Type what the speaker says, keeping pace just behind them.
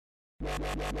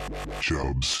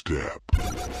Chub Step.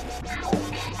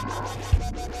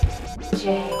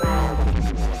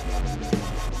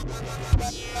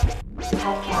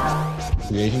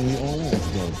 Creating the oil of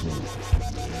judgment.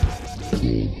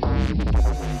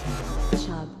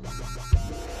 Chub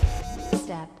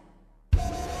Step.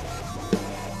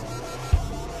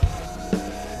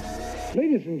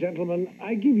 Ladies and gentlemen,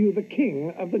 I give you the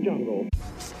king of the jungle.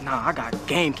 Nah, I got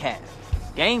Gamecast.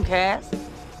 Gamecast?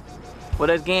 Well,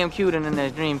 there's GameCube and then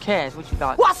there's Dreamcast. What you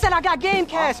thought? Well, I said I got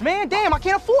Gamecast, man. Damn, I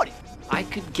can't afford it. I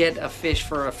could get a fish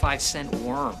for a 5-cent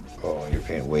worm. Oh, you're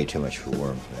paying way too much for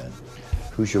worms, man.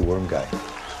 Who's your worm guy?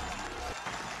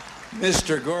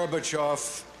 Mr.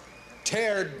 Gorbachev,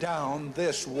 tear down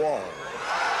this wall.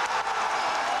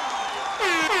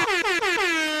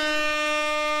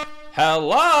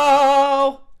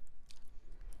 Hello!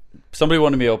 Somebody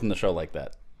wanted me to open the show like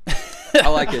that. I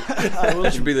like it.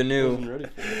 It should be the new.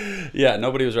 Yeah,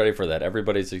 nobody was ready for that.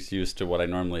 Everybody's used to what I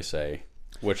normally say,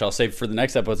 which I'll save for the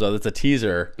next episode. It's a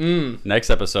teaser. Next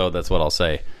episode, that's what I'll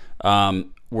say.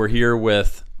 We're here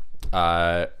with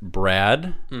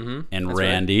Brad and that's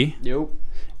Randy. Right. Yep.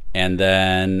 And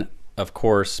then, of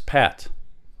course, Pat.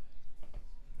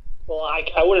 Well, I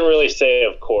wouldn't really say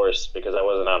of course because I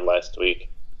wasn't on last week.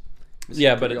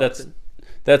 Yeah, but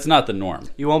that's not the norm.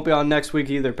 You won't be on next week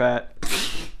either, Pat.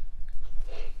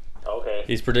 Okay.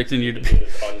 He's predicting you to be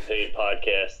this unpaid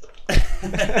podcast.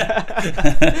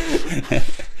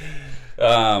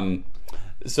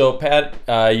 So Pat,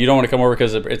 you don't want to come over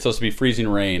because it's supposed to be freezing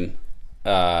rain,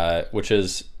 which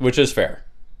is fair.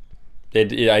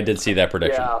 I did see that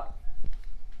prediction. Yeah.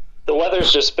 The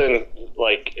weather's just been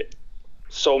like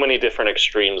so many different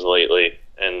extremes lately,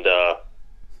 and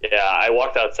yeah, I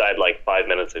walked outside like 5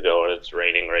 minutes ago and it's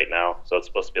raining right now, so it's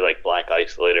supposed to be like black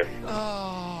ice later.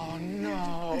 Oh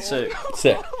no! Sick.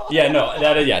 Yeah, no,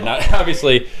 not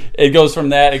obviously. It goes from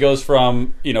that. It goes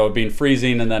from it being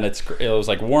freezing, and then it was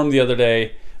like warm the other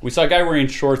day. We saw a guy wearing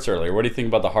shorts earlier. What do you think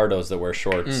about the hardos that wear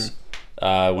shorts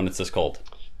when it's this cold?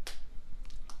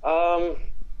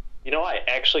 I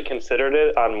actually considered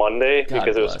it on Monday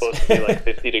because it was supposed to be like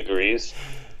 50 degrees.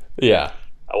 Yeah.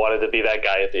 I wanted to be that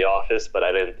guy at the office, but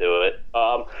I didn't do it.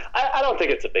 I don't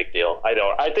think it's a big deal.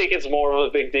 I think it's more of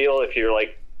a big deal if you're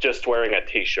like just wearing a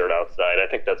t-shirt outside. I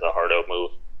think that's a hardo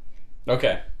move.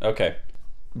 Okay.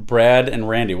 Brad and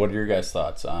Randy, what are your guys'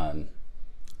 thoughts on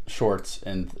shorts?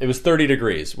 And it was 30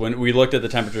 degrees. When we looked at the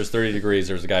temperatures, 30 degrees,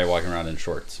 there was a guy walking around in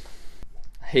shorts.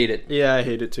 Hate it. Yeah, I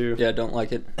hate it too. Yeah, don't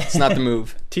like it. It's not the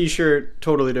move. T-shirt,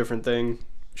 totally different thing.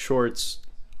 Shorts.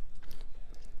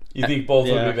 You think both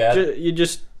would be bad?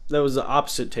 That was the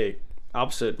opposite take.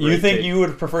 You think you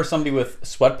would prefer somebody with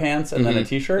sweatpants and then a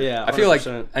t-shirt? Yeah, 100%. I feel like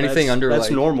anything under that's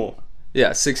normal.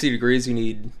 Yeah, 60 degrees, you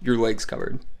need your legs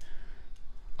covered.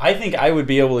 I think I would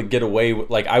be able to get away with,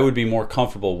 I would be more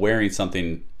comfortable wearing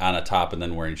something on a top and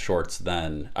then wearing shorts.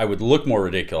 Then I would look more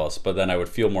ridiculous, but then I would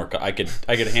feel more. I could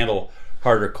handle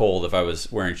harder cold if I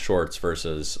was wearing shorts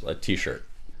versus a t-shirt.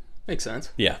 Makes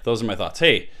sense. Yeah, those are my thoughts.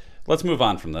 Hey, let's move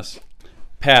on from this.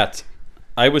 Pat,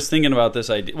 I was thinking about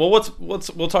this idea. Well, we'll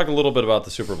talk a little bit about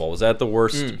the Super Bowl. Was that the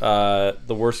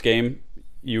worst game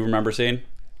you remember seeing?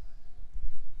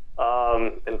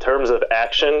 In terms of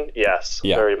action, yes,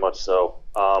 very much so.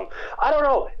 I don't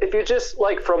know if you just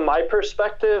from my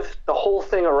perspective, the whole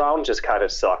thing around just kind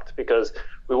of sucked because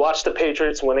we watched the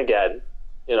Patriots win again.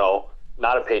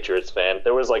 Not a Patriots fan.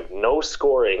 There was no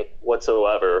scoring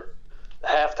whatsoever. The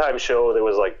halftime show, there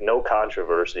was no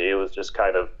controversy. It was just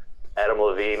kind of Adam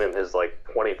Levine and his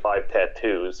 25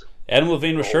 tattoos. Adam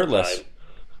Levine was shirtless. Time.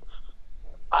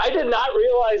 I did not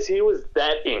realize he was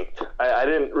that inked. I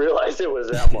didn't realize it was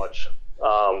that much.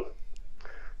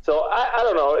 So I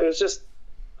don't know. It was just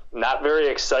not very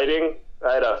exciting.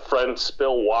 I had a friend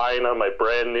spill wine on my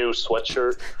brand new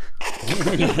sweatshirt.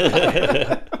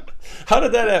 How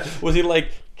did that happen? Was he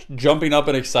jumping up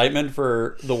in excitement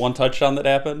for the one touchdown that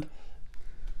happened?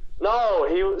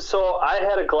 No, so I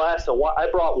had a glass of wine. I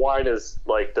brought wine as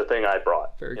the thing I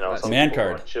brought. Man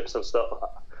card. Chips and stuff.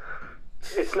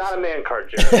 It's not a man card,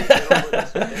 Jared. If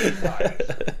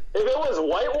it was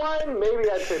white wine, maybe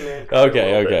I'd say man card.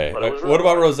 Okay. What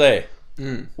about rosé?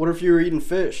 What if you were eating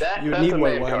fish? You'd need a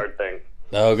man card thing.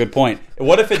 Oh, good point.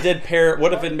 What if it did pair?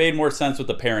 What if it made more sense with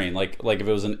the pairing? Like if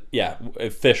it was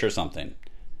fish or something,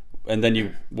 and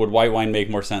then would white wine make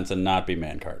more sense and not be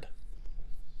man card?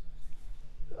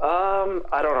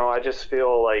 I don't know. I just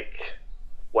feel like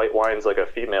white wine's a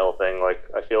female thing.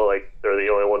 I feel like they're the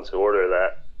only ones who order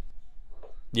that.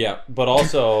 Yeah, but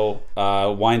also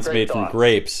wine's Great made thoughts. from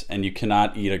grapes, and you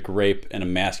cannot eat a grape in a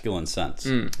masculine sense.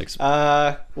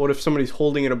 What if somebody's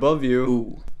holding it above you?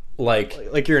 Ooh.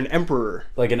 Like you're an emperor.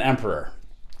 Like an emperor.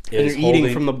 And you're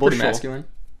eating from the Pretty bushel. masculine.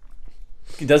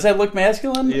 Does that look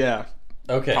masculine? Yeah.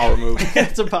 Okay. Power move.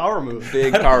 It's a power move.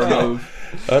 Big power move.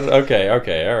 Okay,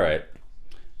 all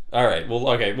right. Well,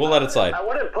 okay, we'll let it slide. I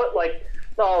wouldn't put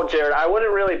no, Jared. I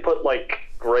wouldn't really put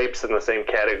grapes in the same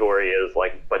category as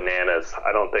bananas.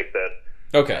 I don't think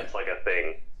that's a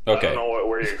thing. Okay. I don't know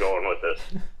where you're going with this.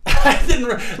 I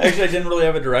didn't really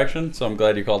have a direction, so I'm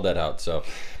glad you called that out. So,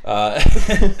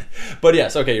 but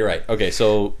yes, okay, you're right. Okay,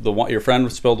 so your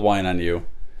friend spilled wine on you,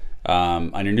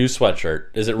 on your new sweatshirt.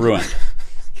 Is it ruined?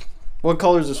 What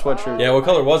color is the sweatshirt? Yeah, what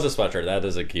color was the sweatshirt? That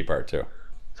is a key part too.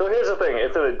 So here's the thing: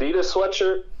 it's an Adidas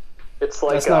sweatshirt. It's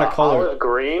That's not a color. olive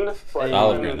green.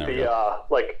 Olive green, there we go.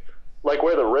 Like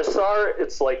where the wrists are,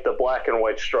 it's like the black and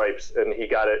white stripes, and he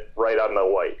got it right on the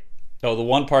white. Oh, the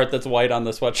one part that's white on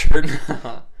the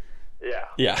sweatshirt. Yeah.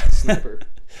 Yeah. Sniper.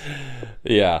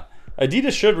 Yeah.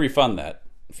 Adidas should refund that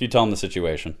if you tell them the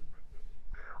situation.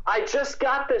 I just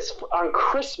got this on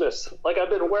Christmas. I've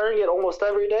been wearing it almost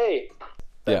every day.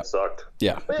 That sucked.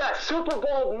 Yeah. But yeah, Super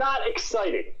Bowl, not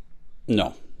exciting.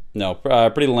 No,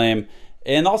 pretty lame.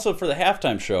 And also for the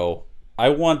halftime show, I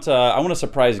want a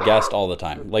surprise guest all the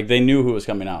time. They knew who was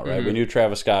coming out, right? Mm-hmm. We knew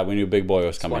Travis Scott. We knew Big Boy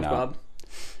was coming out.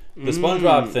 The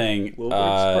SpongeBob thing. A little bit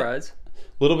of surprise.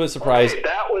 Little bit surprised. Okay,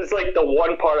 that was the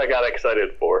one part I got excited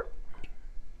for.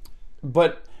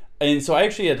 And so I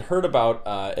actually had heard about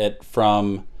it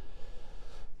from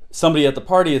somebody at the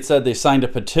party. It said they signed a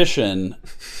petition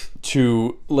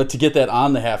to get that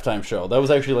on the halftime show. That was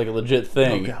actually a legit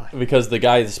thing because the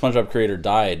SpongeBob creator,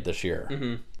 died this year.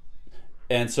 Mm-hmm.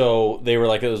 And so they were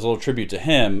it was a little tribute to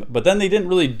him, but then they didn't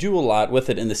really do a lot with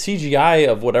it. And the CGI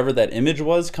of whatever that image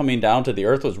was coming down to the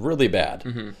earth was really bad.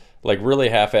 Mm-hmm. Really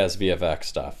half-ass VFX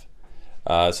stuff.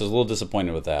 So I was a little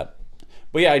disappointed with that.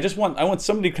 But yeah, I want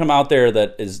somebody to come out there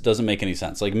that doesn't make any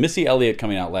sense. Missy Elliott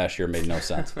coming out last year made no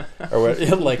sense. Or when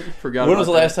was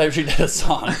the last time she did a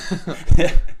song?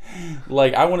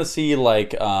 I want to see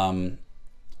I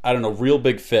don't know, Real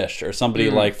Big Fish or somebody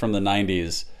from the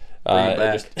 90s.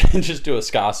 Just do a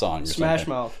ska song or Smash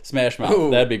something. Mouth. Smash Mouth.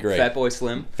 Ooh, that'd be great. Fatboy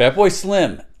Slim. Fatboy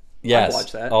Slim. Yes. I'd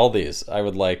watch that. All these I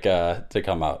would like to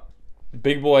come out.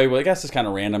 Big Boy, well, I guess it's kind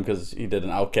of random because he did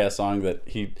an Outkast song that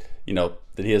he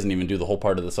doesn't even do the whole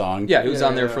part of the song. Yeah, he was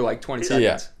on there for 20 seconds.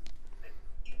 Yeah.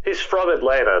 He's from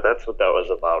Atlanta. That's what that was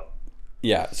about.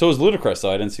 Yeah. So was Ludacris,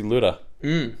 though. I didn't see Luda.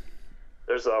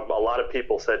 There's a lot of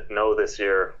people said no this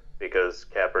year because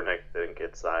Kaepernick didn't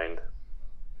get signed.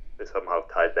 They somehow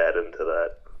tied that into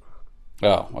that.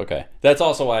 Oh, okay. That's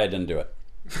also why I didn't do it.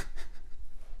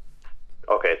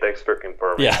 Okay, thanks for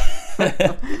confirming. Yeah.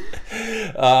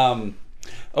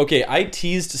 Okay, I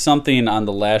teased something on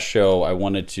the last show I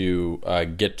wanted to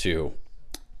get to,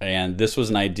 and this was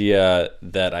an idea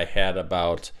that I had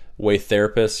about way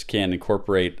therapists can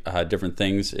incorporate different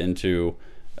things into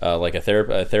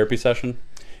a therapy session.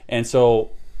 And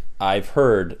so I've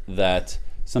heard that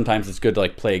sometimes it's good to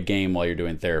play a game while you're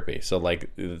doing therapy. So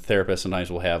the therapist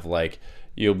sometimes will have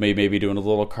you'll maybe doing a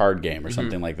little card game or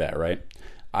something like that, right?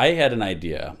 I had an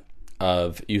idea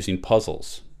of using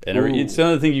puzzles. And it's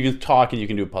another thing, you can talk and you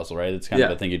can do a puzzle, right? It's kind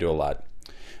of a thing you do a lot.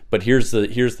 But here's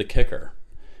the kicker.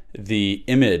 The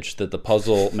image that the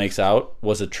puzzle makes out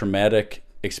was a traumatic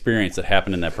experience that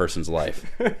happened in that person's life.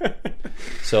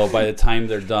 So by the time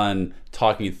they're done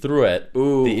talking through it,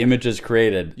 the image is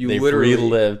created. They've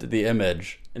relived the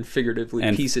image. And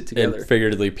figuratively piece it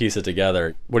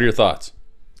together. What are your thoughts?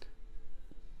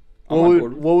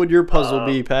 What would your puzzle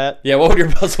be, Pat? Yeah, what would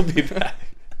your puzzle be, Pat?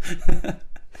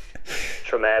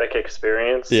 Traumatic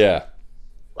experience. Yeah.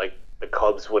 Like the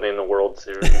Cubs winning the World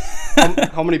Series.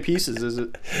 How many pieces is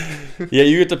it? Yeah,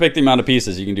 you get to pick the amount of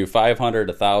pieces. You can do 500,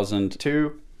 1,000.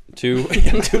 Two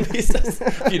pieces.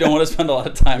 You don't want to spend a lot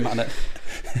of time on it.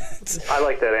 I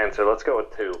like that answer. Let's go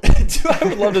with 2. I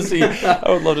would love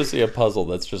to see a puzzle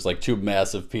that's just 2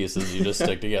 massive pieces you just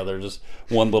stick together, just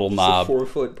one little knob. It's a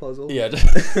 4-foot puzzle. Yeah.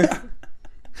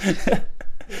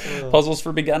 Puzzles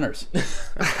for beginners.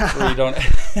 Where you don't.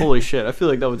 Holy shit! I feel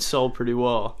like that would sell pretty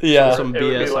well. Yeah. Some it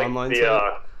would BS be like online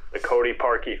the Cody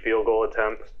Parkey field goal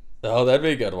attempt. Oh, that'd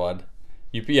be a good one.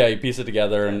 You piece it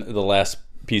together, and the last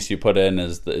piece you put in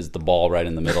is the ball right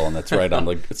in the middle, and that's right on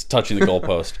it's touching the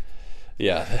goalpost.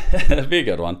 Yeah, that'd be a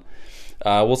good one.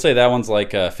 We'll say that one's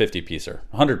like a 50-piecer,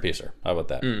 100-piecer. How about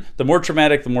that? The more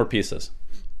traumatic, the more pieces.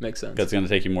 Makes sense. Because it's going to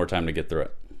take you more time to get through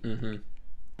it. Mm-hmm.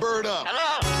 Bird up.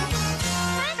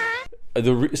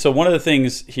 So one of the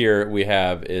things here we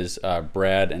have is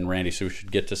Brad and Randy, so we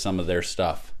should get to some of their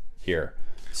stuff here.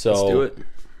 So let's do it.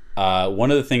 One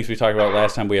of the things we talked about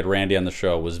last time we had Randy on the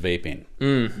show was vaping.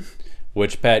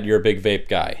 which, Pat, you're a big vape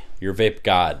guy. You're a vape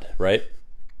god, right?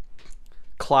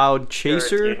 Cloud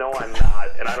Chaser? You know I'm not,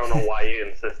 and I don't know why you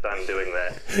insist on doing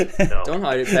that. No. Don't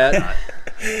hide it, Pat.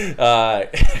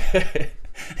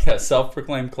 Yeah,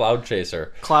 self-proclaimed Cloud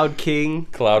Chaser. Cloud King.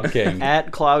 Cloud King.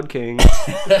 At Cloud King.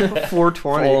 420.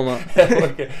 Follow him up.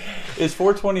 Okay. Is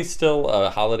 420 still a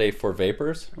holiday for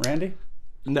vapors, Randy?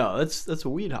 No, that's a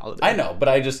weed holiday. I know, but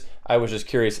I was just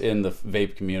curious in the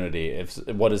vape community.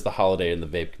 What is the holiday in the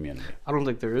vape community? I don't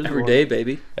think there is Every one. day,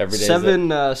 baby. Every day.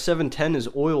 7/10 is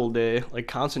oil day, like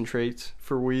concentrates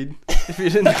for weed. If you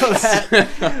didn't know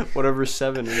that, whatever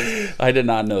 7 is. I did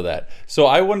not know that. So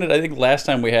I think last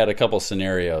time we had a couple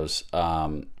scenarios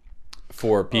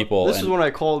for people. This is when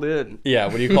I called in. Yeah,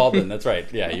 when you called in, that's right.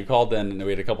 Yeah, you called in, and we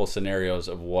had a couple scenarios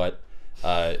of what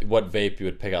vape you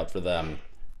would pick out for them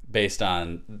based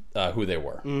on who they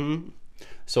were. Mm-hmm.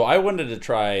 So I wanted to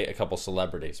try a couple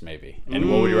celebrities, maybe.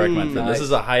 And what would you recommend for them? Nice. This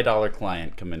is a high dollar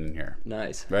client coming in here.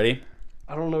 Nice. Ready?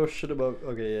 I don't know shit about.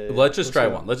 Okay, yeah. Let's just try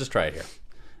one. Let's just try it here.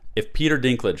 If Peter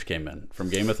Dinklage came in from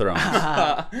Game of Thrones,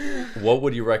 what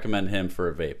would you recommend him for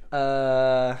a vape?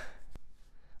 I'm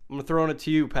gonna throw it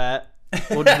to you, Pat.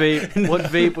 What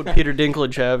vape would Peter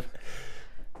Dinklage have?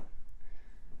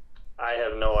 I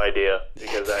have no idea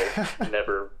because I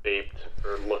never vaped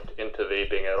or looked into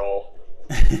vaping at all.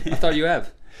 I thought you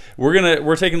have.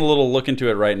 We're taking a little look into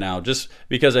it right now, just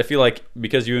because I feel like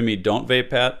because you and me don't vape,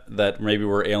 Pat, that maybe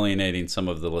we're alienating some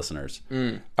of the listeners.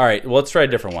 All right, well, let's try a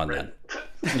different one then.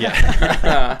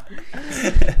 Yeah.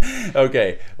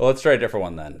 Okay, well, let's try a different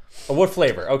one then. What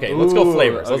flavor? Okay, let's go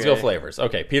flavors. Let's go flavors.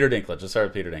 Okay, Peter Dinklage. Let's start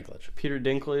with Peter Dinklage. Peter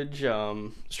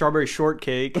Dinklage, strawberry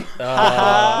shortcake.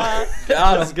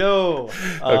 Let's go.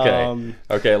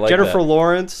 Okay, like Jennifer that.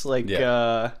 Lawrence,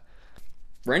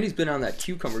 Randy's been on that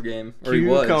cucumber game. Or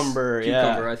Cucumber, he was.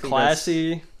 Cucumber, I think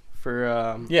classy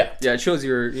for Yeah, it shows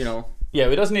your, yeah.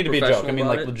 It doesn't need to be a joke. I mean,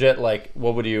 like about it. legit. Like,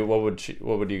 what would you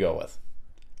go with?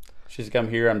 She's come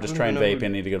here. I'm just trying vape. I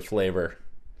need a good flavor.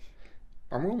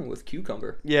 I'm rolling with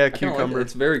cucumber. Yeah, I kinda like cucumber. it.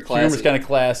 It's very classy. Cucumber's kind of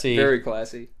classy. Very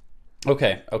classy.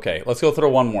 Okay. Let's go through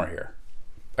one more here.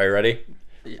 Are you ready?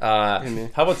 How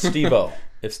about Steve-O?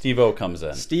 If Steve-O comes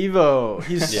in. Steve-O.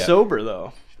 He's sober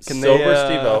though. Sober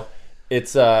Steve-O.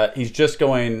 It's he's just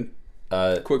going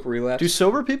quick relapse. Do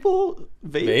sober people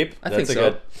vape? I think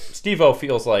so. Steve-O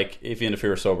feels like even if he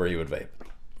were sober, he would vape.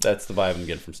 That's the vibe I'm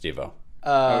getting from Steve-O.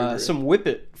 Some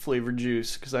Whippet flavored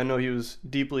juice because I know he was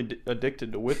deeply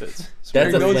addicted to Whippets. So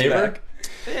that's a flavor?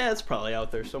 Yeah, it's probably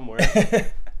out there somewhere.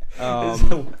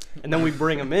 And then we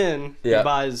bring him in. Yeah. He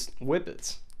buys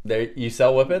Whippets. You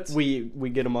sell Whippets? We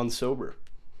get him on sober.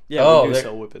 Yeah, we do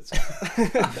sell Whippets.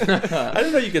 I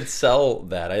didn't know you could sell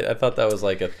that. I thought that was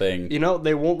like a thing. You know,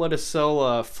 they won't let us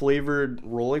sell flavored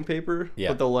rolling paper, Yeah.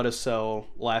 but they'll let us sell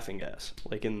laughing gas,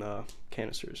 like in the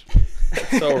canisters.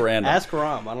 So random. Ask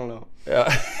Ram. I don't know.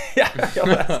 Yeah.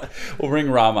 We'll bring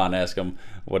Ram on. Ask him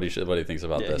what he thinks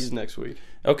about this. He's next week.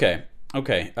 Okay.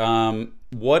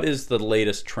 What is the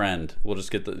latest trend? We'll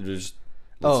just get let's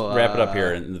wrap it up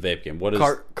here in the vape game. What is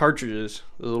cartridges?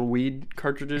 The little weed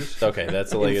cartridges. Okay, that's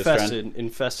the latest trend.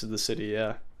 Infested the city.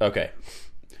 Yeah. Okay.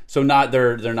 So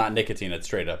they're not nicotine. It's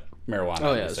straight up marijuana.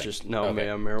 Oh yeah, it's just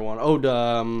marijuana.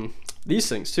 Oh, these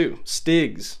things too.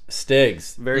 Stigs.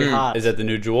 Very hot. Is that the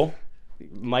new Juul?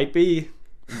 Might be.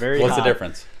 Very What's hot. the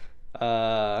difference?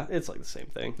 It's like the same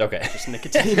thing. Okay. Just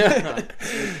nicotine.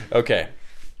 Okay.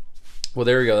 Well,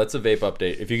 there we go. That's a vape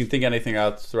update. If you can think anything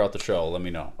out throughout the show, let me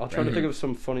know. I'll try to think of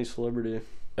some funny celebrity.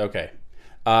 Okay.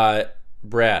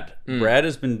 Brad. Brad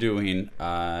has been doing.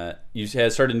 You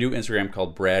has started a new Instagram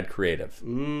called Brad Creative.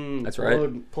 That's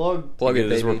right. Plug it,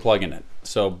 baby. We're plugging it.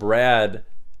 So Brad,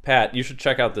 Pat, you should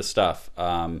check out this stuff.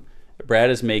 Brad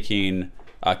is making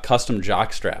custom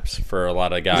jock straps for a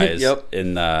lot of guys. Yep.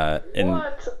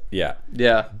 What? Yeah.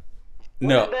 Yeah.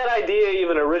 Where did that idea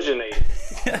even originate?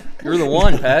 You're the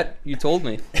one, Pat. You told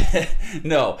me.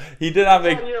 No, he did not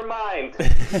make. On your mind.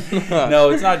 No,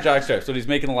 it's not jock straps. But he's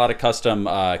making a lot of custom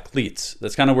cleats.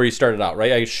 That's kind of where he started out,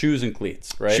 right? Shoes and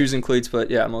cleats, right? Shoes and cleats, but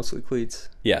yeah, mostly cleats.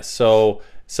 Yes. So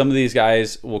some of these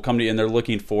guys will come to you and they're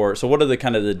looking for. So what are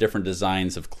the different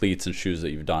designs of cleats and shoes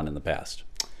that you've done in the past?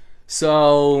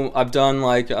 So I've done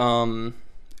like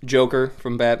Joker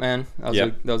from Batman.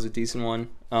 That was a decent one.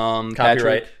 Copyright.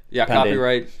 Patrick, yeah, pending.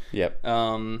 copyright. Yep.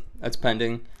 That's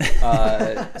pending.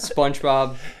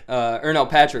 SpongeBob,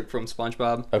 Patrick from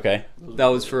SpongeBob. Okay. That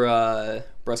was for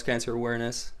breast cancer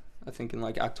awareness. I think in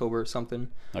like October or something.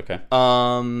 Okay.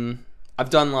 I've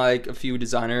done like a few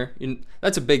designer.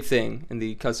 That's a big thing in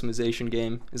the customization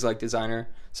game is like designer.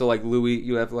 So like Louis,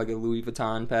 you have like a Louis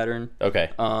Vuitton pattern. Okay.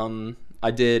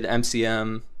 I did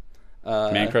MCM.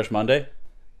 Man Crush Monday?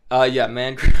 Yeah,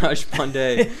 Man Crush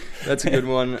Monday. That's a good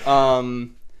one.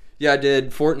 Yeah, I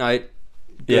did Fortnite.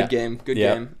 Good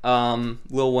game.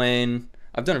 Lil Wayne.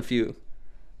 I've done a few.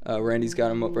 Randy's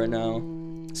got him up right now.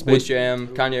 Space Jam,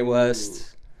 Kanye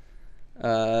West.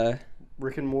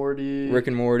 Rick and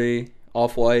Morty.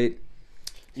 Off-White.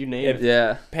 You name it.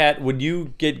 Yeah. Pat, would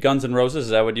you get Guns N' Roses?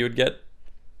 Is that what you would get?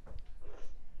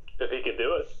 If he could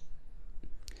do it.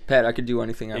 Pat, I could do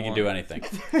anything I want. You can do anything.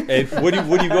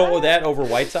 Would you go with that over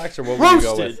White Sox, or what would you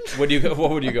go with?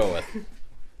 What would you go with?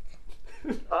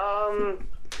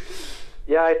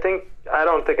 Yeah, I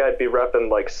don't think I'd be repping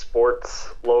like sports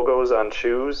logos on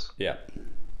shoes. Yeah.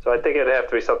 So I think it'd have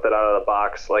to be something out of the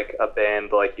box, like a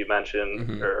band, like you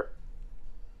mentioned, or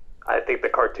I think the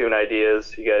cartoon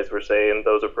ideas you guys were saying,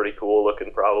 those are pretty cool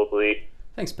looking, probably.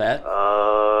 Thanks, Pat.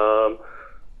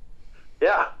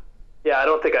 Yeah, I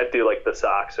don't think I'd do like the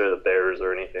Sox or the Bears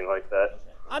or anything like that.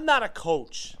 I'm not a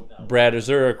coach. Brad, is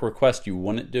there a request you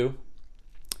wouldn't do?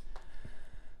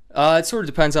 It sort of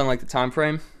depends on like the time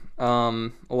frame. A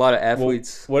lot of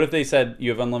athletes. Well, what if they said you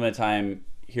have unlimited time?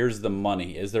 Here's the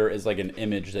money. Is like an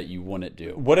image that you wouldn't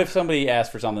do? What if somebody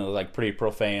asked for something that was like pretty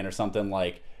profane or something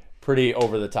like pretty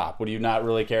over the top? Would you not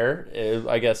really care?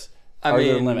 I guess. I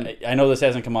mean, I know this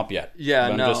hasn't come up yet.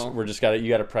 Yeah, no. You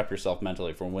got to prep yourself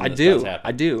mentally for when this does happen.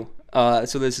 I do.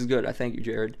 So this is good. I thank you,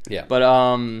 Jared. Yeah. But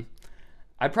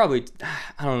I'd probably,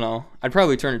 I don't know. I'd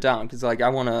probably turn it down because like I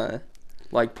want to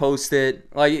like post it.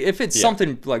 Like if it's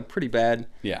something like pretty bad.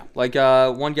 Yeah. Like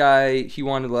one guy, he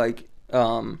wanted like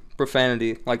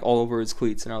profanity like all over his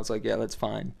cleats, and I was like, yeah, that's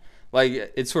fine. Like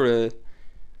it sort of,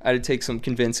 I had to take some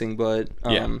convincing, but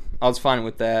I was fine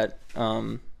with that.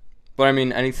 But I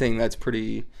mean, anything that's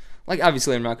pretty, like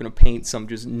obviously I'm not going to paint some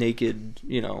just naked,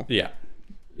 Yeah.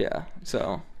 Yeah.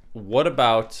 So. What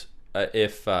about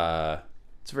if?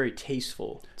 It's very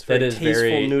tasteful. It's very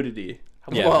tasteful nudity.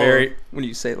 Very. When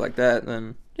you say it like that,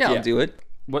 then I'll do it.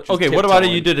 What about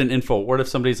if you did an info? What if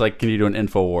somebody's like, "Can you do an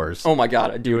InfoWars?" Oh my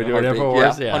God, I do. You would do an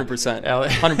InfoWars? Yeah, 100%.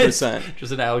 100%.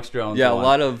 Just an Alex Jones. Yeah, a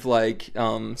lot of like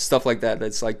stuff like that.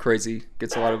 That's like crazy.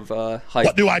 Gets a lot of hype.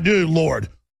 What do I do, Lord?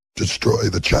 Destroy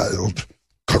the child,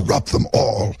 corrupt them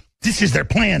all. This is their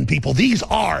plan, people. These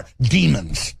are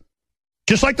demons.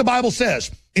 Just like the Bible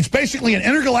says, it's basically an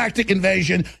intergalactic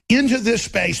invasion into this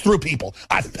space through people.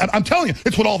 I'm telling you,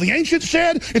 it's what all the ancients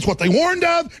said. It's what they warned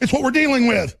of. It's what we're dealing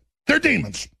with. They're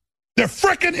demons. They're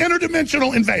frickin'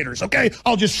 interdimensional invaders, okay?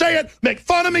 I'll just say it. Make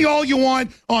fun of me all you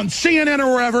want on CNN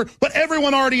or wherever, but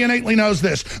everyone already innately knows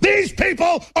this. These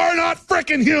people are not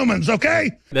frickin' humans,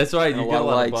 okay? That's why you get a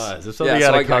lot of buzz. If somebody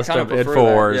got a custom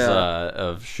InfoWars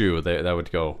of shoe, that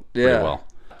would go pretty well.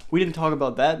 We didn't talk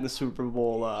about that in the Super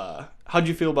Bowl. How'd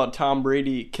you feel about Tom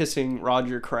Brady kissing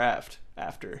Roger Kraft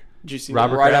after? Did you see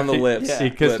Robert that? Right Kraft, on the lips. He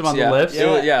kissed him on the lips?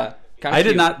 Yeah. I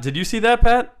did not. Did you see that,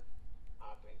 Pat?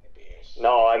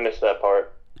 No, I missed that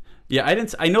part. Yeah, I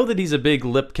didn't. I know that he's a big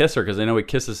lip kisser because I know he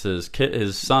kisses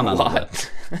his son on the lips.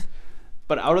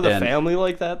 But out of the family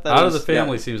like that? Out of the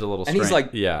family seems a little strange. And he's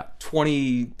like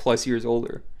 20 plus years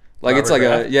older. Like Robert it's like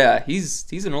Kraft?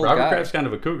 He's an old Robert guy. Kraft's kind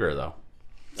of a cougar though.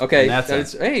 Okay,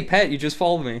 hey Pat, you just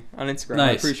followed me on Instagram. Nice.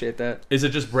 I appreciate that. Is it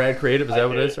just Brad Creative? Is that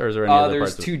what it is, or is there any other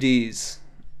there's parts? There's 2 D's.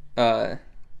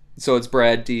 So it's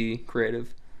Brad D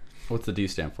Creative. What's the D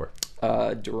stand for?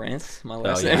 Durant, my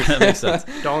last name. Yeah, that makes sense.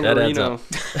 Don Marino.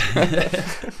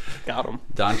 Got him.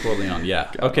 Don Corleone,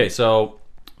 yeah. Okay, so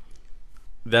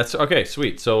that's okay,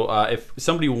 sweet. So if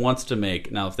somebody wants to make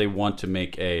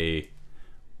a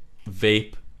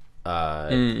vape,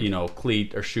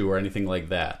 cleat or shoe or anything like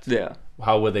that,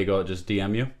 how would they go? Just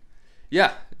DM you?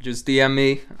 Yeah, just DM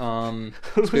me.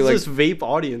 Who's this vape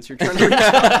audience you're trying to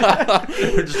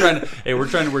reach? We're just trying to. Hey,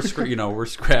 we're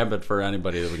scrabbing for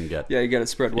anybody that we can get. Yeah, you got to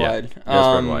spread wide.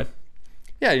 Spread wide.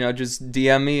 Yeah, just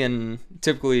DM me, and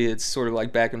typically it's sort of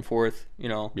like back and forth.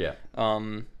 Yeah.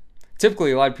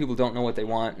 Typically, a lot of people don't know what they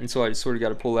want, and so I just sort of got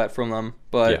to pull that from them.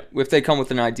 But if they come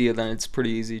with an idea, then it's pretty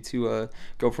easy to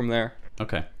go from there.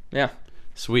 Okay. Yeah.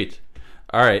 Sweet.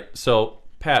 All right. So,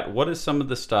 Pat, what is some of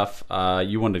the stuff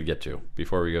you wanted to get to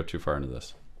before we go too far into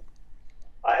this?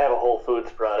 I have a Whole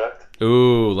Foods product.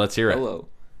 Ooh, let's hear it. Hello.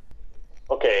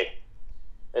 Okay.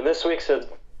 In this week's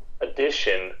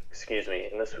edition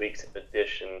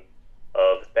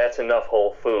of That's Enough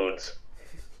Whole Foods,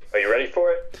 are you ready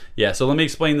for it? Yeah, so let me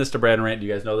explain this to Brad and Rand. Do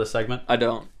you guys know this segment? I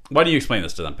don't. Why don't you explain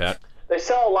this to them, Pat? They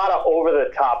sell a lot of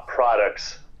over-the-top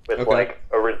products with like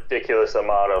a ridiculous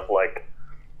amount of like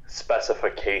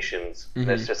specifications. And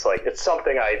it's just like, it's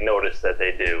something I noticed that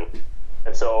they do.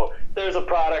 And so there's a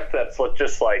product that's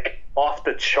just like off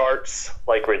the charts,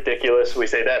 like ridiculous. We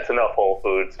say that's enough Whole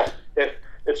Foods. If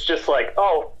it's just like,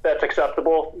 oh, that's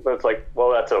acceptable. But it's like,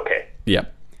 well, that's okay. Yeah.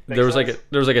 There was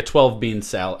like a 12 bean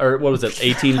salad, or what was it?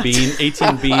 18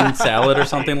 bean salad or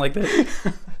something like that.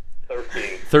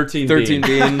 13 bean.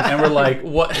 And we're like,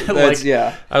 what?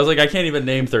 Yeah. I was like, I can't even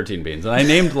name 13 beans, and I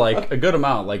named like a good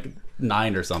amount, like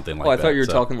 9 or something like that. I thought you were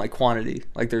talking like quantity.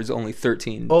 Like there's only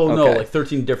 13. Oh no, like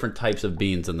 13 different types of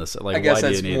beans in this. Like, I guess why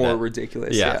that's do you need more that?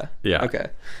 ridiculous. Yeah. Okay.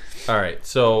 All right,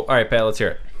 Pat, let's hear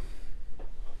it.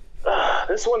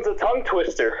 This one's a tongue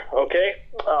twister. Okay,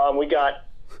 we got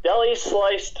deli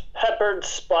sliced, peppered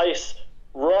spice,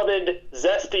 rubbed,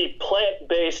 zesty,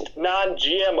 plant-based,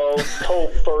 non-GMO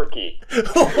tofurkey.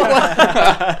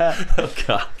 Oh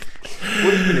God.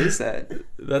 What even is that?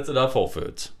 That's enough Whole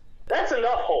Foods. That's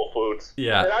enough Whole Foods.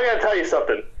 Yeah. And I gotta tell you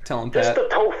something. Tell him, Pat. Just the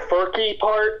tofurkey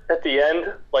part at the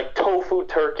end, like tofu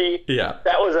turkey. Yeah.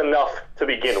 That was enough to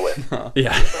begin with.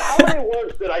 Yeah. How many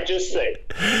words did I just say?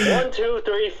 1, 2,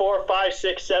 3, 4, 5,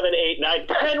 6, 7, 8, 9,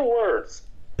 10 words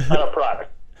on a product.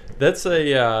 That's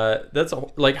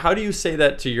like, how do you say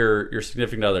that to your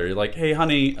significant other? You're like, hey,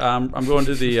 honey, I'm going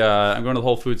to the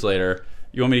Whole Foods later.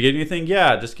 You want me to get anything?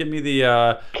 Yeah, just give me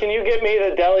the. Can you get me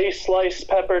the deli sliced,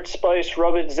 peppered spice,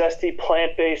 rubbed, zesty,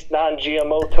 plant-based,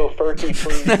 non-GMO tofurkey,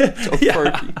 please?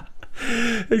 Tofurkey.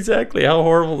 Yeah. Exactly. How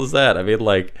horrible is that? I mean,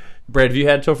 like, Brad, have you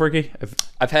had tofurkey?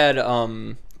 I've had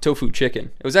tofu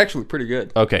chicken. It was actually pretty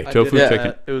good. Okay, tofu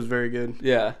chicken. It was very good.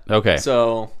 Yeah. Okay.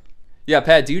 So, yeah,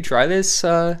 Pat, do you try these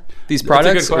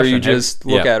products, or you just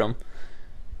look at them?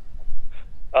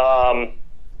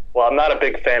 Well, I'm not a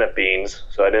big fan of beans,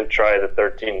 so I didn't try the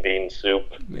 13 bean soup.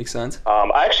 Makes sense.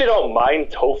 I actually don't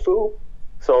mind tofu,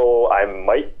 so I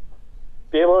might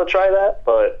be able to try that,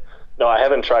 but no, I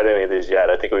haven't tried any of these yet.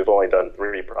 I think we've only done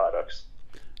 3 products.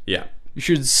 Yeah. You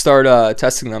should start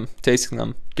tasting them, tasting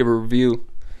them, give a review.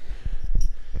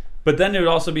 But then it would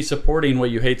also be supporting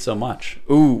what you hate so much.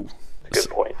 Ooh. Good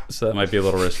point. So that might be a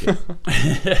little risky.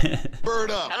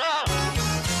 Bird up.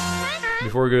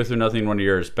 Before we go through nothing one of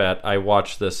yours, Pat, I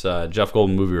watched this Jeff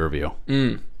Goldblum movie review.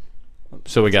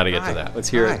 So we got to get to that. Let's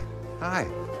hear it. Hi.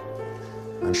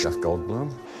 I'm Jeff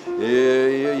Goldblum.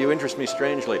 You interest me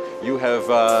strangely. You have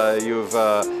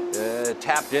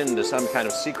tapped into some kind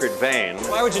of secret vein.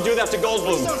 Why would you do that to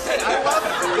Goldblum?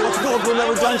 What's Goldblum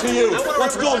ever done to you?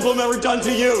 What's Goldblum ever done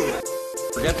to you?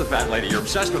 Forget the fat lady. You're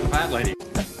obsessed with the fat lady.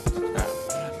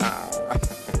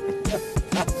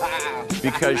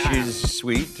 Because she's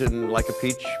sweet and like a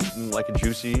peach, and like a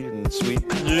juicy and sweet.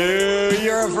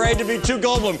 You're afraid to be too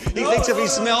Goldblum. He thinks if he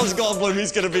smells Goldblum,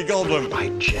 he's gonna be Goldblum. By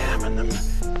jamming them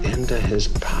into his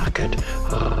pocket.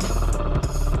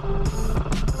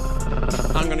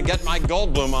 I'm gonna get my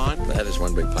Goldblum on. That is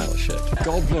one big pile of shit.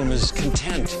 Goldblum is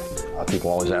content. People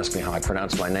always ask me how I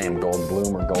pronounce my name,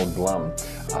 Goldblum or Goldblum.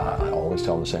 I always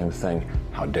tell them the same thing.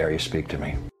 How dare you speak to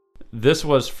me? This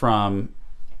was from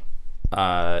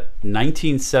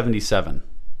 1977,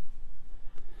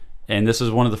 and this is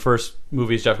one of the first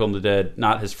movies Jeff Goldblum did.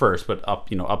 Not his first, but up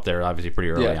there, obviously pretty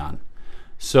early on.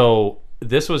 So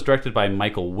this was directed by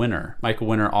Michael Winner. Michael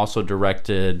Winner also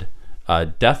directed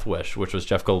Death Wish, which was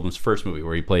Jeff Goldblum's first movie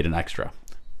where he played an extra.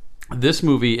 This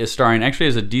movie is starring, actually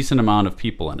has a decent amount of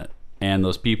people in it, and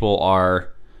those people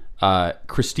are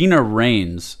Christina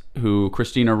Rains,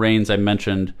 I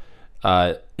mentioned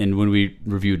and when we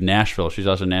reviewed Nashville. She's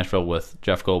also in Nashville with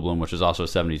Jeff Goldblum, which is also a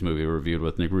 70s movie we reviewed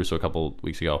with Nick Russo a couple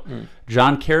weeks ago.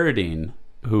 John Carradine,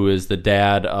 who is the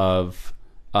dad of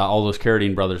all those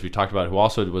Carradine brothers we talked about, who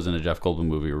also was in a Jeff Goldblum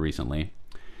movie recently.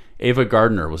 Ava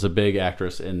Gardner was a big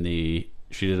actress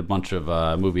she did a bunch of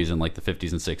movies in like the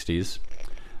 50s and 60s.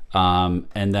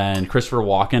 And then Christopher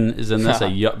Walken is in this.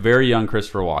 Very young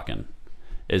Christopher Walken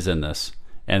is in this.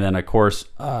 And then, of course,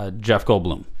 Jeff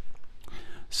Goldblum.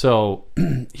 So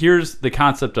here's the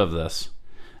concept of this.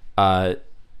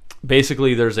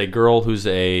 Basically, there's a girl who's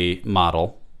a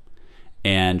model,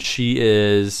 and she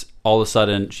is, all of a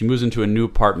sudden, she moves into a new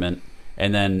apartment,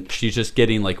 and then she's just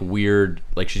getting weird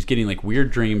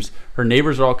dreams. Her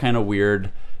neighbors are all kind of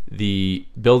weird. The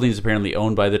building's apparently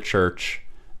owned by the church.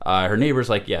 Her neighbors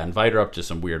invite her up to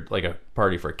some weird, a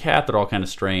party for a cat. They're all kind of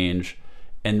strange.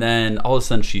 And then all of a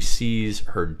sudden she sees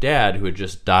her dad, who had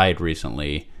just died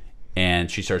recently,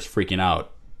 and she starts freaking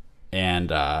out. And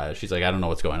she's like, I don't know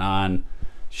what's going on.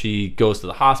 She goes to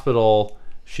the hospital.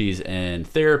 She's in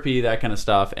therapy, that kind of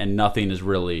stuff, and nothing is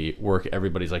really working.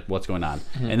 Everybody's like, what's going on?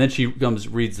 Mm-hmm. And then she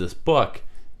reads this book,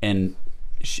 and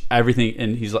she's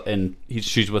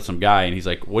with some guy, and he's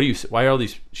like, why are all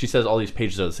these, she says all these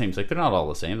pages are the same. He's like, they're not all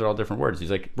the same. They're all different words.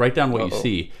 He's like, write down what you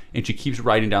see. And she keeps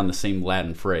writing down the same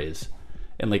Latin phrase.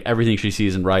 And everything she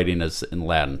sees in writing is in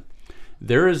Latin.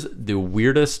 There is the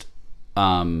weirdest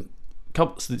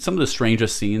some of the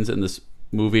strangest scenes in this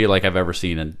movie like I've ever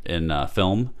seen in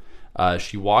film.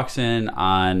 She walks in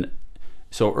on.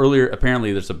 So earlier,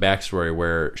 apparently, there's a backstory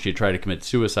where she tried to commit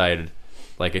suicide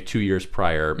like 2 years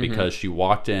prior because she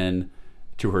walked in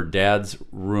to her dad's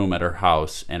room at her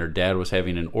house, and her dad was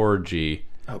having an orgy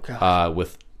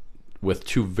with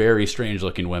two very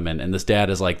strange-looking women. And this dad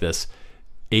is like this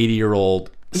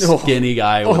 80-year-old skinny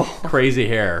guy with crazy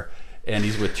hair, and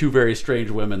he's with two very strange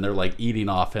women. They're like eating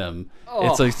off him.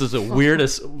 It's like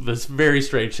this very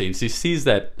strange scene. She sees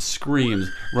that, screams,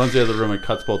 runs to the other room, and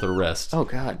cuts both her wrists. Oh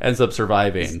God! Ends up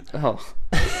surviving. Oh.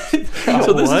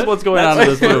 So this is what's going on in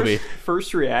this movie.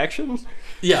 First reaction?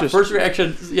 Yeah, first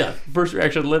reaction. Yeah, first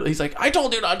reaction. He's like, "I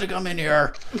told you not to come in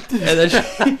here," and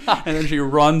then she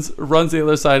runs the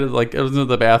other side of into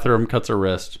the bathroom, cuts her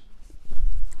wrist,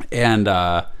 and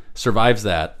survives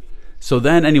that. So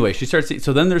then, anyway, she starts.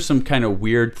 So then, there's some kind of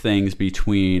weird things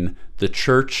between the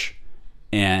church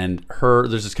and her.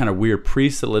 There's this kind of weird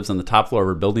priest that lives on the top floor of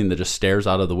her building that just stares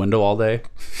out of the window all day.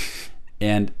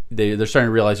 And they're starting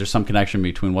to realize there's some connection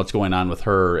between what's going on with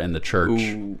her and the church.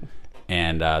 Ooh.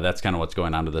 And that's kind of what's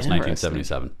going on to this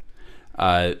 1977.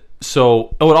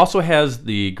 So it also has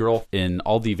the girl in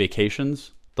all the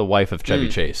Vacations, the wife of Chevy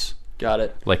Chase. Got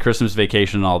it. Like Christmas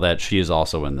Vacation and all that, she is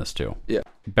also in this too. Yeah.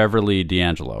 Beverly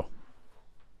D'Angelo.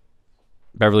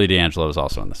 Beverly D'Angelo is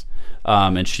also in this.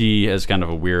 And she has kind of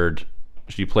a weird...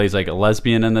 She plays like a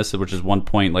lesbian in this, which is one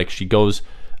point, like she goes...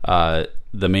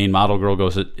 the main model girl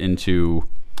goes in to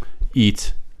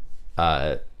eat...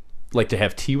 like to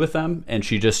have tea with them, and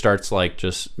she just starts like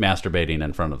just masturbating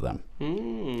in front of them.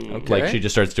 Okay. Like she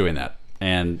just starts doing that,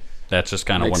 and that's just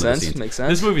kind of one of the scenes. Makes sense.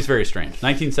 This movie's very strange.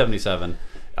 1977.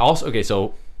 Also, okay,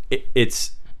 so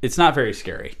it's not very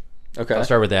scary. Okay. I'll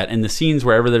start with that. And the scenes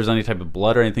wherever there's any type of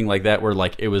blood or anything like that, where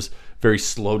like it was very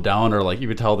slowed down, or like you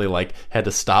could tell they like had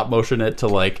to stop motion it to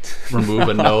like remove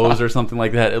a nose or something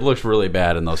like that. It looks really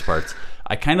bad in those parts.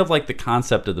 I kind of like the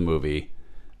concept of the movie,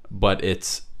 but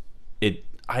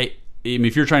I mean,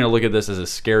 if you're trying to look at this as a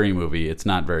scary movie, it's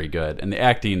not very good. And the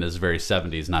acting is very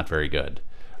 70s, not very good.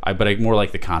 But I more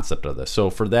like the concept of this. So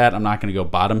for that, I'm not going to go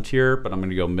bottom tier, but I'm going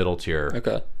to go middle tier.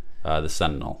 Okay. The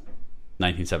Sentinel,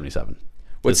 1977.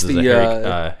 What's this is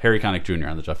Harry Connick Jr.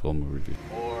 on the Jeff Goldblum movie review.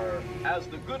 Or, as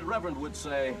the good Reverend would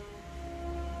say,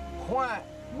 why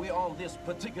we're on this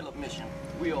particular mission,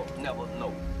 we'll never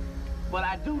know. But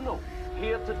I do know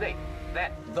here today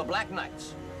that the Black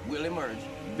Knights will emerge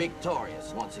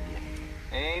victorious once again.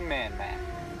 Amen, man.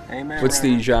 Amen. What's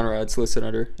the genre it's listed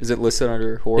under? Is it listed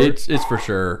under horror? It's for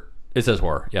sure. It says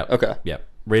horror. Yep. Okay. Yep.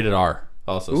 Rated R.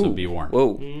 Also, so be warned.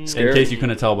 Whoa. In case you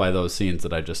couldn't tell by those scenes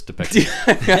that I just depicted.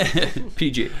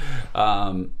 PG.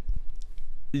 I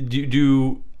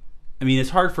mean,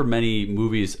 it's hard for many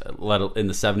movies in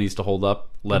the 70s to hold up,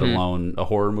 let alone a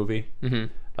horror movie.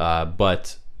 Mm-hmm.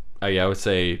 But I would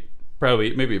say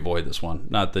probably maybe avoid this one.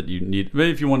 Not that you need,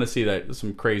 maybe if you want to see that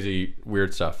some crazy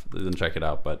weird stuff, then check it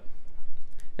out. But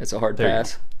it's a hard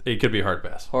pass. It could be a hard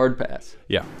pass. Hard pass.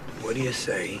 Yeah. What do you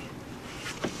say?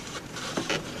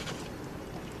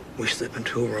 We slip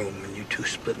into a room and you two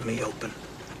split me open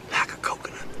like a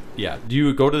coconut. Yeah. Do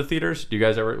you go to the theaters? Do you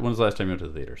guys ever? When was the last time you went to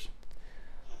the theaters?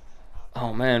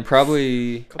 Oh man,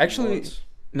 probably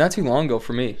not too long ago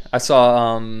for me. I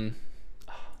saw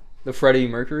the Freddie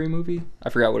Mercury movie. I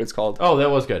forgot what it's called. Oh, that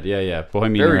was good. Yeah.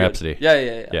 Bohemian Rhapsody.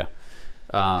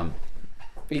 Yeah.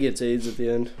 He gets AIDS at the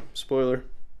end. Spoiler.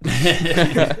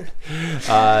 The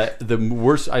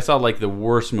worst. I saw like the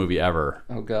worst movie ever.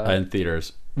 Oh god. In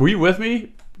theaters. Were you with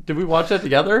me? Did we watch that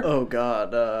together? Oh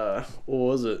god. What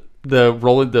was it?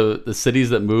 The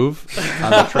cities that move on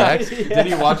the tracks. Did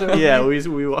you watch it with me?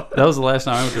 we watched. That was the last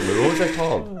time I went to the movie. What was that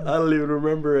called? I don't even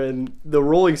remember. And the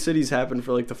rolling cities happened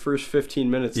for like the first 15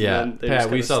 minutes. Yeah, and then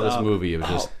Pat, we saw this movie. It was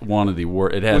just one of the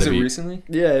worst. It had was to it be recently?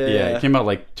 Yeah. It came out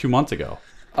like 2 months ago.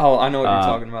 Oh, I know what you're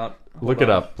talking about. Look it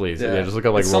up, please. Yeah, just look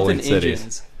up like it's Rolling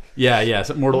Cities. Yeah.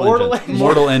 So Mortal Engines.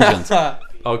 Mortal Engines.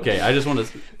 Okay, I just want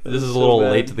to. This is a little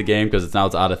late to the game because it's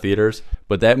out of theaters.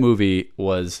 But that movie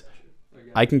was,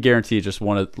 I can guarantee, just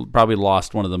probably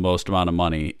lost one of the most amount of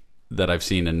money that I've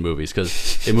seen in movies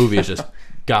because the movie is just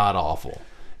god awful,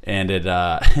 and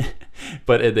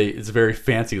it's very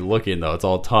fancy looking though. It's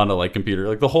all a ton of like computer.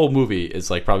 Like the whole movie is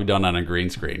like probably done on a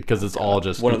green screen because it's all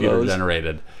just computer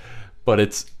generated, but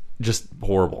it's just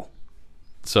horrible.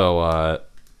 So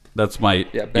that's my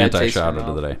anti-shout out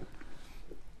of the day.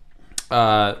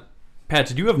 Pat,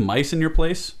 did you have mice in your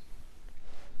place?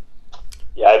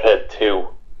 Yeah, I've had 2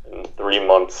 in 3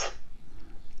 months.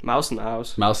 Mouse in the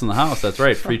house. Mouse in the house. That's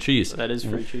right. Free cheese. That is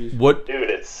free cheese. Dude,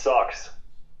 it sucks.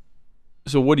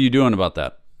 So what are you doing about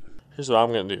that? Here's what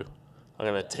I'm going to do. I'm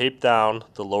going to tape down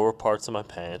the lower parts of my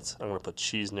pants. I'm going to put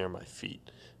cheese near my feet.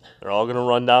 They're all going to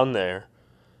run down there.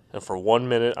 And for 1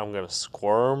 minute, I'm going to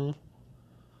squirm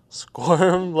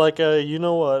like a, you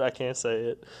know what, I can't say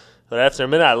it. But after a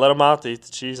minute, I let them out to eat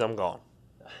the cheese, I'm gone.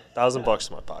 $1,000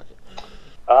 in my pocket.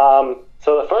 So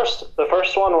the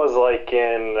first one was like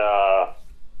in, I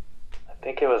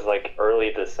think it was like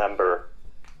early December.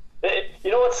 You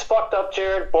know what's fucked up,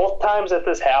 Jared? Both times that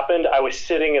this happened, I was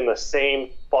sitting in the same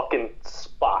fucking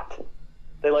spot.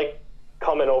 They like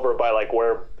coming over by like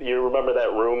where, you remember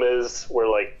that room is where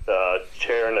like the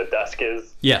chair and the desk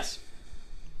is? Yes.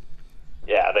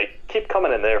 Yeah, they keep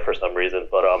coming in there for some reason.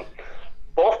 But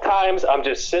both times I'm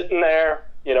just sitting there,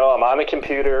 you know, I'm on the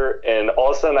computer, and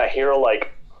all of a sudden I hear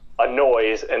like a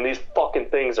noise, and these fucking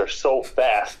things are so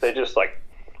fast, they just like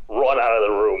run out of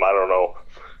the room. I don't know.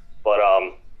 But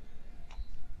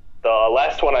the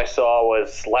last one I saw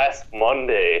was last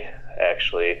Monday,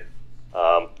 actually.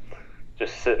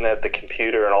 Just sitting at the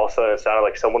computer, and all of a sudden it sounded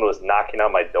like someone was knocking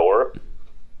on my door.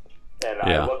 And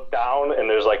I looked down, and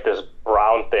there's like this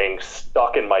brown thing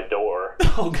stuck in my door.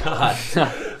 Oh God!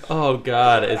 Oh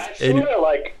God! I swear,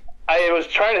 like, I was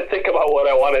trying to think about what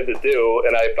I wanted to do,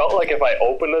 and I felt like if I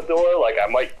opened the door, like I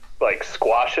might like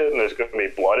squash it, and there's going to be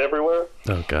blood everywhere.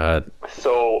 Oh God!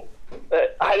 So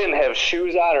I didn't have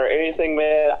shoes on or anything,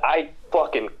 man. I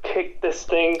fucking kicked this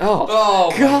thing.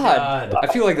 Oh God! I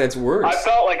feel like that's worse. I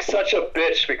felt like such a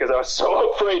bitch because I was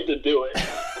so afraid to do it.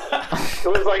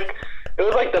 It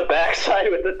was like the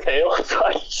backside with the tail, so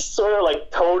I just sort of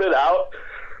like towed it out.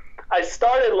 I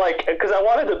started like, because I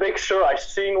wanted to make sure I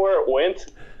seen where it went.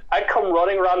 I come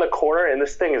running around the corner, and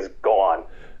this thing is gone.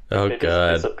 Oh it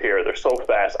God! Just disappeared. They're so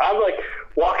fast. I'm like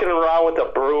walking around with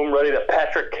a broom, ready to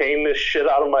Patrick Kane this shit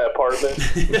out of my apartment,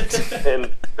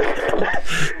 and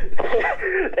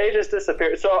they just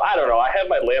disappeared. So I don't know. I had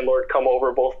my landlord come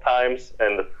over both times,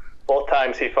 and both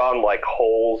times he found like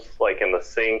holes like in the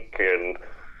sink, and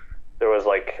there was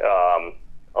like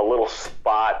a little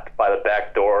spot by the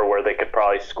back door where they could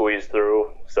probably squeeze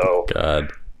through. So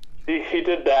God. He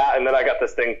did that, and then I got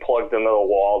this thing plugged into the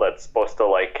wall that's supposed to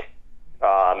like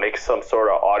make some sort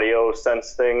of audio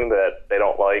sense thing that they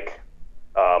don't like.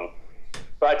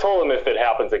 But I told him if it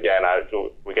happens again,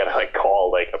 we gotta like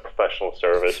call like a professional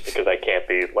service, because I can't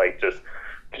be like just.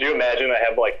 Could you imagine I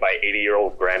have like my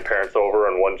 80-year-old grandparents over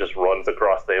and one just runs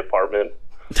across the apartment?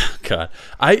 God,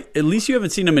 at least you haven't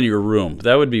seen them in your room.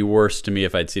 That would be worse to me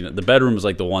if I'd seen it. The bedroom is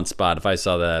like the one spot. If I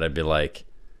saw that, I'd be like,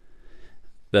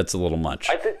 "That's a little much."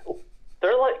 I think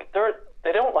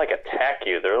they don't like attack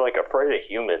you. They're like afraid of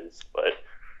humans, but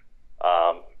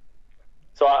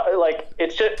so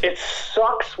it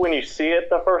sucks when you see it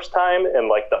the first time, and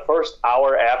like the first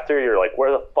hour after, you're like,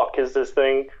 "Where the fuck is this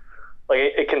thing?" Like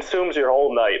it consumes your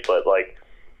whole night, but like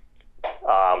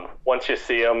once you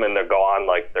see them and they're gone,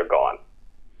 like they're gone.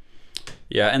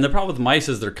 Yeah, and the problem with mice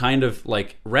is they're kind of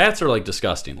like, rats are like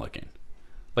disgusting looking.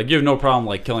 Like you have no problem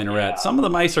like killing a rat. Some of the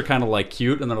mice are kind of like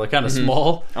cute, and they're like kind of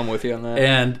small. I'm with you on that.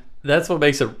 And that's what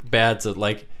makes it bad. So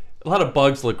like a lot of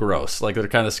bugs look gross. Like they're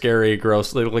kind of scary,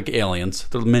 gross. They look like aliens.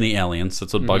 They're mini aliens.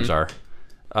 That's what bugs are.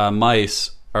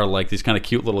 Mice are like these kind of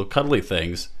cute little cuddly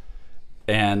things.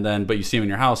 And then, but you see them in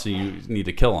your house, and you need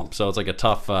to kill them. So it's like a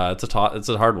tough. It's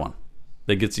a hard one.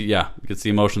 That gets you. Yeah, gets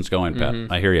the emotions going, Pat.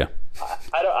 I hear you.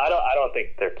 I don't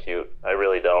think they're cute. I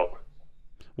really don't.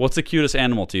 What's the cutest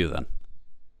animal to you then?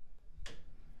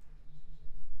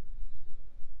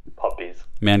 Puppies.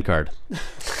 Man card.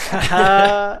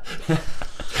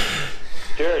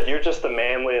 Jared, you're just the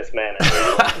manliest man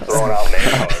ever. Throwing out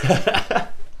man cards.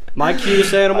 My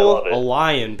cutest animal, a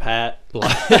lion, Pat.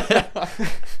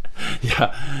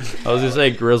 Yeah, I was gonna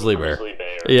say grizzly bear. Grizzly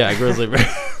bear. Yeah, grizzly bear.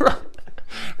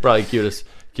 Probably cutest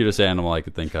animal I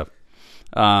could think of.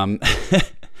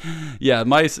 Yeah,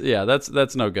 mice. Yeah,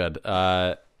 that's no good.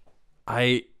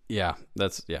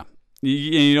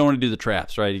 You don't want to do the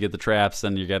traps, right? You get the traps,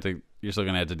 then you're still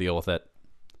gonna have to deal with it.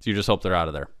 So you just hope they're out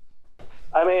of there.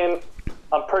 I mean,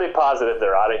 I'm pretty positive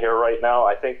they're out of here right now.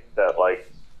 I think that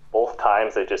like both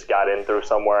times they just got in through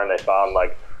somewhere and they found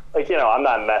like you know, I'm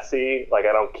not messy. Like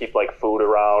I don't keep like food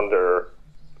around or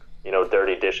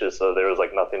dirty dishes, so there was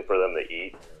like nothing for them to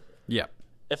eat. Yeah.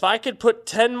 If I could put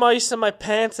 10 mice in my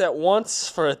pants at once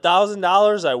for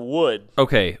 $1,000, I would.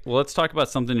 Okay, well, let's talk about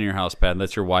something in your house, Pat.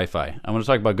 That's your Wi-Fi. I want to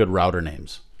talk about good router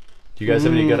names. Do you guys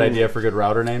have any good idea for good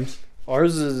router names?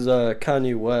 Ours is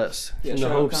Kanye West, in the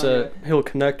hopes that he'll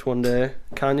connect one day.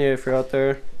 Kanye, if you're out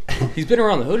there. He's been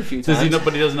around the hood a few times.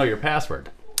 But he doesn't know your password.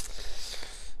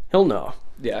 He'll know.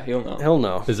 Yeah, he'll know. He'll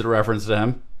know. Is it a reference to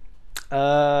him?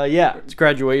 Yeah, it's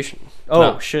graduation.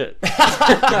 Oh, No. shit.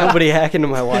 Nobody hack into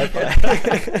my Wi-Fi.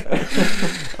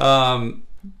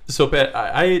 So, Pat,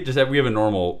 I just have, we have a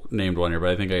normal named one here, but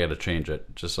I think I got to change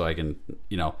it just so I can,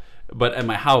 But at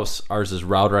my house, ours is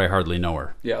Router I Hardly Know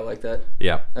Her. Yeah, I like that.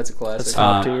 Yeah. That's a classic. That's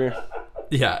top tier.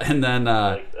 Yeah, and then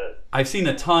I've seen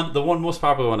a ton. The most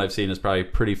popular one I've seen is probably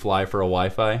Pretty Fly for a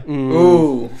Wi-Fi.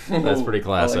 Ooh. That's pretty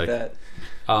classic. I like that.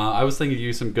 I was thinking of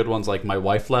you some good ones like My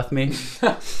Wife Left Me.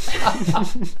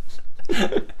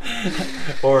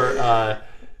 Or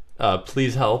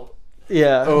Please Help.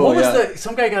 Yeah. What was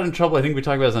some guy got in trouble, I think we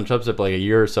talked about this on Chubstep like a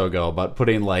year or so ago, about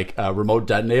putting like a remote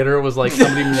detonator was like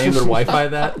somebody named their Wi-Fi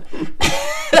that.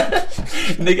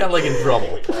 And they got like in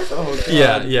trouble. Oh,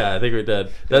 yeah, I think we did.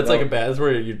 That's like that's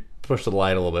where you push the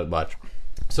light a little bit much.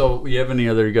 So you have any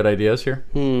other good ideas here?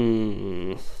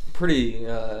 Pretty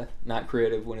not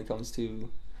creative when it comes to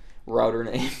router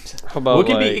names. How about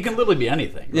it can literally be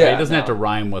anything. Right? Yeah, it doesn't have to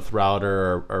rhyme with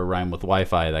router or rhyme with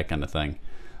Wi-Fi, that kind of thing.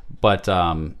 But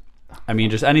I mean,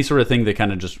 just any sort of thing that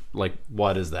kind of just like,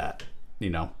 what is that?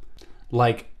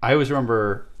 Like I always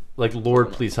remember, like,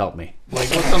 Lord, please help me, like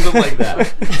something like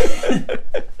that.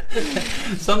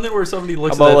 Something where somebody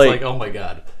looks at that like, oh my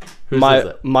god,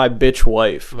 my bitch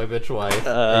wife. My bitch wife.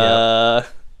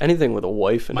 Anything with a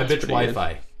wife in it. My bitch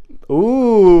Wi-Fi.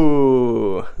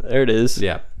 Ooh, there it is.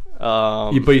 Yeah.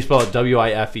 But you spell it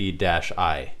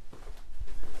WIFE-I.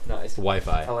 Nice.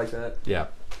 Wi-Fi. I like that. Yeah.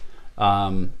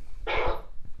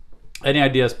 Any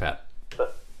ideas, Pat?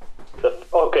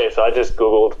 Okay, so I just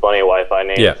Googled funny Wi-Fi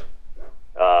names. Yeah.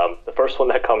 The first one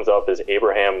that comes up is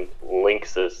Abraham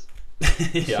Links's.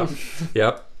 Yep.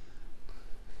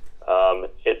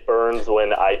 It burns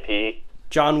when IP.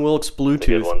 John Wilkes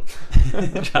Bluetooth.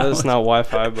 That's not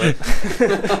Wi-Fi, but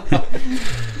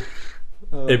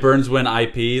it burns when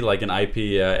IP, like an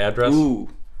IP address. Ooh.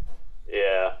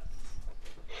 Yeah.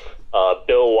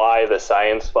 Bill Y, the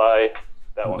science spy.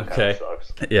 That one kind of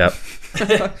sucks. Yep.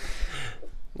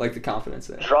 Like the confidence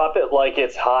in it. Drop it like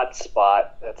it's hot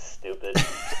spot. That's stupid.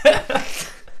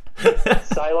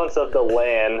 Silence of the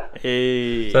Lamb.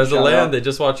 Hey. So as the Lamb, they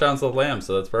just watch Silence of the Lamb,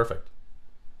 so that's perfect.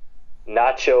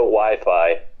 Nacho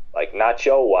Wi-Fi. Like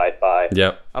Nacho Wi-Fi.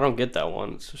 Yep. I don't get that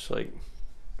one. It's just like,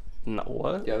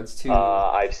 what? Yeah, it's too.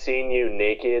 I've seen you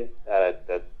naked.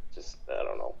 That just, I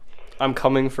don't know. I'm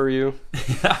coming for you.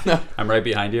 I'm right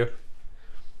behind you.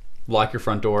 Lock your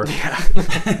front door.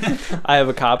 I have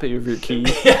a copy of your key.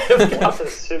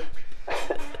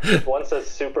 One says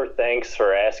super thanks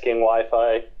for asking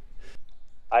Wi-Fi.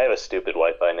 I have a stupid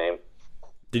Wi-Fi name.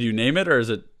 Did you name it, or is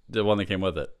it the one that came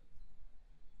with it?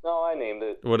 No, I named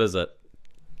it. What is it?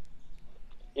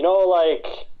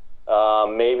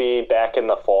 Maybe back in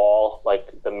the fall,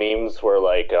 like the memes were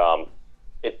like,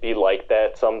 it'd be like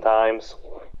that sometimes.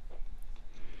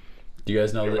 Do you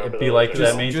guys know that it'd be like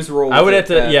that means? Just roll. I would have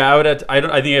to. Yeah, I would have to.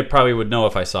 I think I probably would know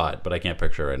if I saw it, but I can't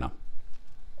picture it right now.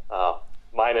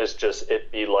 Mine is just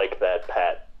it'd be like that,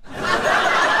 Pat. It'd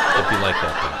be like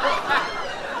that,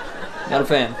 Pat. Not a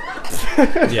fan.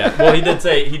 Yeah. Well,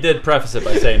 he did preface it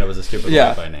by saying it was a stupid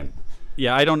Wi-Fi name.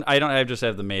 Yeah, I just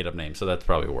have the made up name, so that's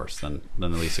probably worse than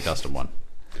at least a custom one.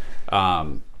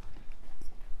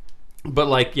 But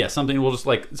like, yeah, something we'll just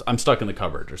like, I'm stuck in the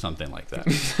cupboard or something like that.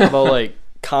 How about like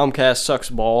Comcast sucks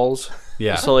balls?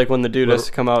 Yeah. So like when the dude has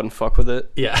to come out and fuck with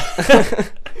it. Yeah.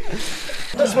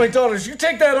 That's my daughter's. You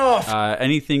take that off.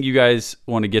 Anything you guys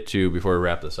want to get to before we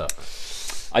wrap this up?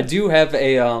 I do have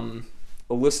a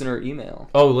listener email.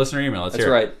 Oh, listener email. Let's That's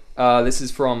hear it. right. This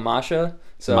is from Masha.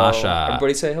 So Masha.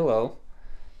 Everybody say hello.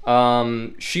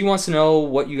 She wants to know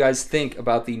what you guys think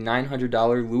about the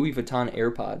 $900 Louis Vuitton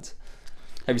AirPods.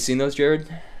 Have you seen those, Jared?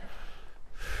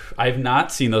 I've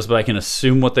not seen those, but I can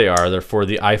assume what they are. They're for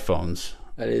the iPhones.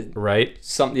 Right?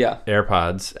 Yeah.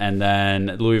 AirPods. And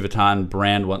then Louis Vuitton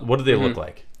brand one. What do they look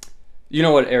like? You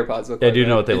know what AirPods look like. I do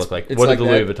know what they look like. What do the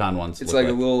Louis Vuitton ones look like? It's like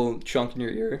a little chunk in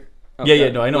your ear. Okay. Yeah,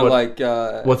 no, I know.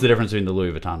 What's the difference between the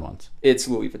Louis Vuitton ones? It's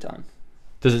Louis Vuitton.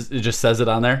 Does it just says it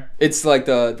on there? It's like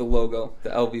the logo, the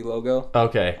LV logo.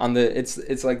 Okay.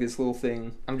 It's like this little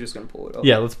thing. I'm just gonna pull it up.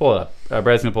 Yeah, let's pull it up.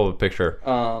 Brad's gonna pull up a picture.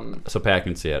 So Pat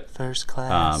can see it. First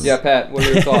class. Yeah, Pat, what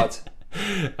are your thoughts?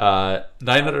 $900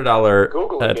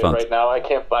 Googling headphones. it right now. I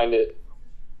can't find it.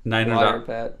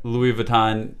 $900 Louis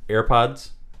Vuitton AirPods.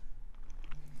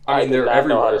 I mean, they're I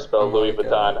everywhere. know how to spell Louis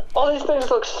Vuitton. All these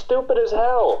things look stupid as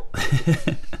hell.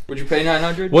 Would you pay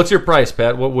 $900? What's your price,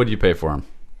 Pat? What would you pay for them?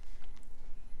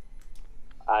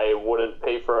 I wouldn't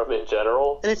pay for them in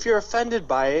general. And if you're offended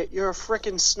by it, you're a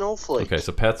frickin' snowflake. Okay,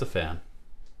 so Pat's a fan.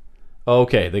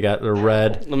 Okay, they got the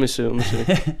red. Let me see.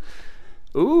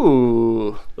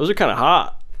 Ooh, those are kind of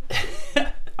hot.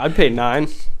 I'd pay 9.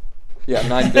 Yeah,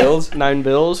 9 bills. 9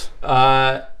 bills.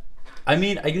 I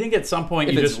mean, I think at some point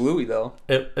if you it's just Louis though.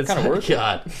 It's kind of worth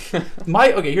God.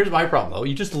 Here's my problem though.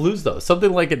 You just lose those.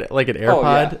 Something like an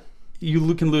AirPod,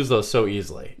 you can lose those so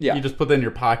easily. Yeah. You just put them in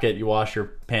your pocket. You wash your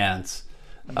pants.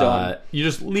 You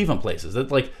just leave them places.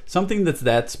 It's like something that's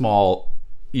that small.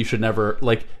 You should never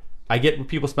like. I get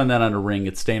people spend that on a ring.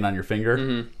 It's staying on your finger.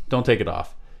 Mm-hmm. Don't take it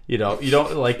off. You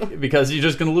don't like because you're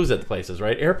just gonna lose it at places,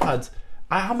 right? AirPods.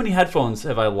 How many headphones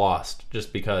have I lost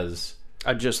just because?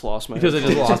 I just lost my because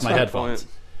headphones. I just lost my headphones.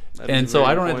 And so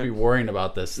I don't have to be worrying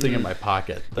about this thing in my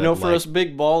pocket. That, for us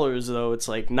big ballers though, it's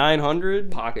like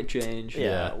 900 pocket change.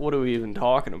 Yeah. What are we even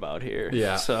talking about here?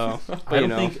 Yeah. So I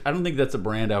don't think that's a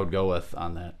brand I would go with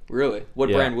on that. Really? What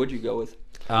brand would you go with?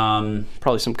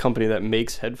 Probably some company that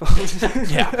makes headphones.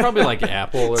 Yeah, probably like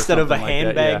Apple or instead of a like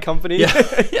handbag company.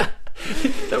 Yeah. Yeah.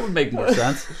 That would make more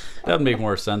sense. That would make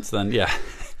more sense than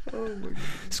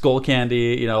Skull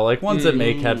Candy, like ones that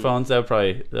make headphones. That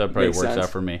probably works out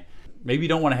for me. Maybe you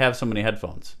don't want to have so many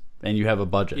headphones, and you have a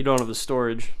budget. You don't have the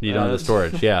storage. You don't have the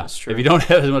storage. Yeah, that's true. If you don't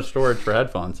have as much storage for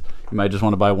headphones, you might just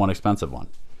want to buy one expensive one.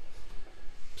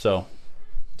 So,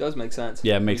 it does make sense.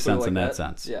 Yeah, it makes sense in that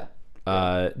sense. Yeah.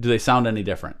 Do they sound any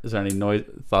different? Is there any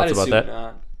thoughts about that?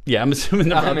 Not. Yeah, I'm assuming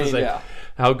they're not. Yeah.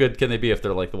 How good can they be if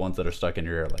they're like the ones that are stuck in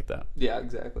your ear like that? Yeah,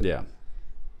 exactly. Yeah.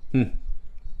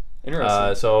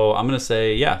 Interesting. So I'm gonna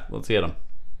say let's get them.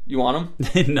 You want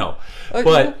them? No,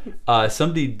 okay. But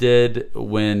somebody did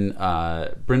win.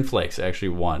 Bryn Flakes actually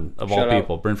won of all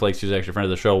people. Bryn Flakes, who's actually a friend of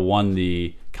the show, won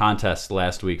the contest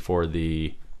last week for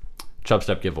the Chub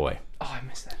Step giveaway. Oh, I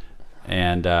missed that.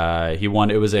 And he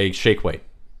won. It was a shake weight.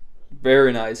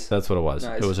 Very nice. That's what it was.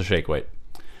 Nice. It was a shake weight.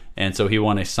 And so he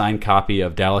won a signed copy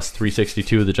of Dallas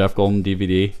 362, the Jeff Golden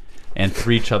DVD, and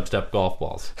 3 Chub Step golf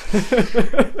balls.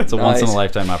 It's a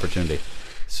once-in-a-lifetime opportunity.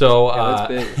 So,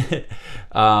 that's big.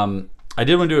 I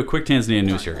did want to do a quick Tanzania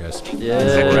news here, guys. Yeah,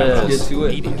 let's get to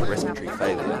it. Leading to respiratory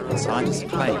failure, and scientists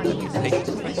claim the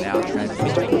mutation is now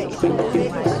transmitted. You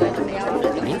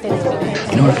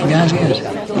know what Fugazi is?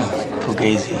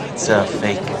 Fugazi, it's a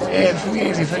fake. Yeah,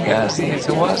 Fugazi, Fugazi, it's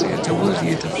a wazi, it's a woozy,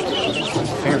 it's a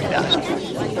fairy dust.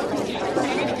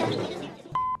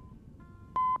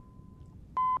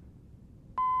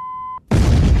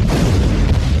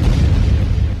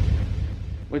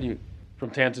 What are you,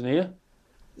 from Tanzania?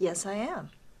 Yes, I am.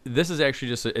 This is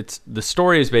actually the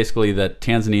story is basically that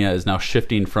Tanzania is now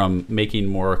shifting from making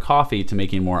more coffee to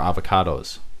making more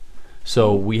avocados.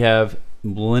 So we have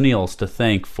millennials to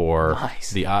thank for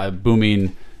the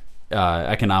booming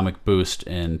economic boost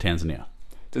in Tanzania.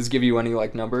 Does it give you any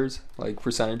numbers, like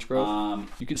percentage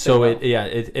growth? You could say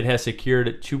it has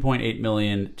secured $2.8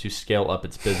 million to scale up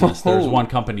its business. There's one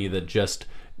company that just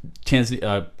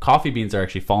coffee beans are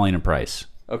actually falling in price.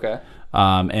 Okay.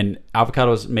 And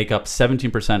avocados make up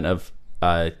 17% of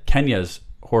Kenya's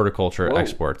horticulture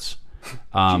exports.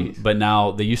 But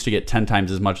now they used to get 10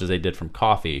 times as much as they did from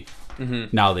coffee.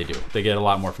 Mm-hmm. Now they do. They get a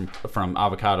lot more from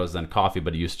avocados than coffee,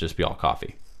 but it used to just be all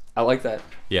coffee. I like that.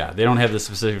 Yeah, they don't have the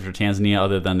specific for Tanzania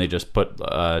other than they just put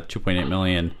 $2.8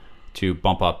 million to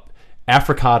bump up.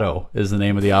 Africado is the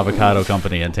name of the avocado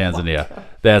company in Tanzania.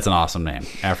 That's an awesome name,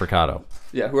 Africado.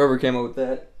 Yeah, whoever came up with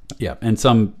that. Yeah, and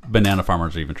some banana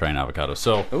farmers are even trying avocados.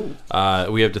 So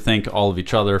we have to thank all of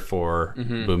each other for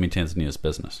booming Tanzania's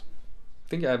business. I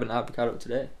think I have an avocado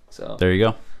today. So there you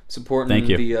go. Supporting Thank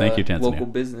you, Tanzania. Local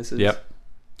businesses. Yep.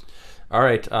 All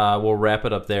right, we'll wrap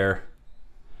it up there.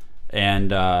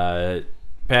 And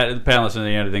panelists,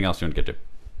 anything else you want to get to?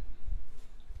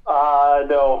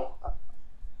 No.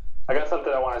 I got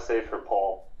something I want to say for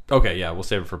Paul. Okay, yeah, we'll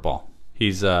save it for Paul.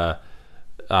 He's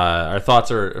our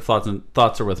thoughts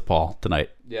are with Paul tonight.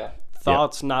 Yeah.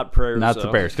 Thoughts, not prayers. Not the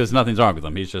prayers, because nothing's wrong with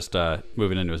him. He's just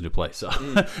moving into his new place, so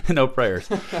no prayers.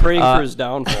 Praying for his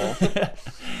downfall.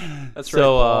 That's right.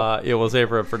 So we'll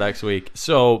save it for next week.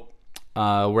 So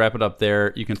we'll wrap it up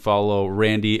there. You can follow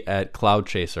Randy at Cloud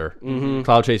Chaser,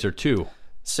 Cloud Chaser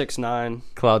 269,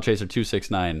 Cloud Chaser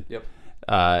 269. Yep.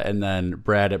 And then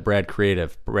Brad at Brad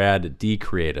Creative, Brad D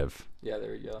Creative. Yeah,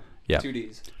 there you go. Yeah. 2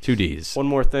 Ds. 2 Ds. One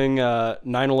more thing,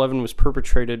 9/11 was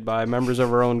perpetrated by members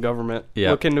of our own government.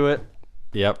 Yep. Look into it.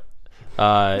 Yep.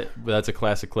 That's a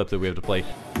classic clip that we have to play.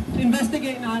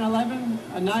 Investigate 9/11.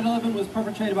 9/11 was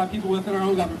perpetrated by people within our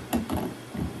own government.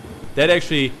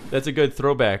 That's a good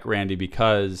throwback, Randy,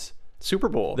 because Super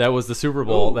Bowl. That was the Super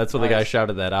Bowl. Ooh, that's when the guy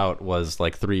shouted that out, was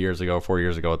like 4 years ago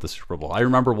at the Super Bowl. I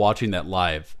remember watching that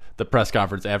live, the press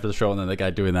conference after the show, and then the guy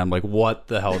doing that. I'm like, what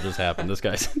the hell just happened? This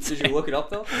guy's insane. Did you look it up,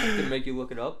 though? Did it make you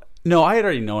look it up? No, I had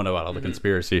already known about all the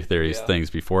conspiracy theories things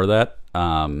before that.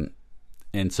 And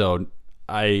so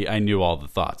I knew all the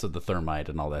thoughts of the thermite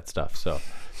and all that stuff. So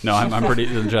no, I'm pretty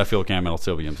the jet fuel can metal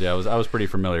silviums. Yeah, I was pretty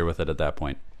familiar with it at that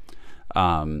point.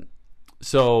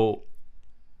 So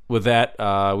with that,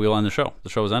 we'll end the show. The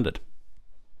show is ended.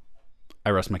 I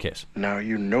rest my case. Now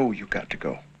you know you got to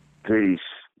go. Peace.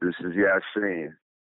 This is Yasin.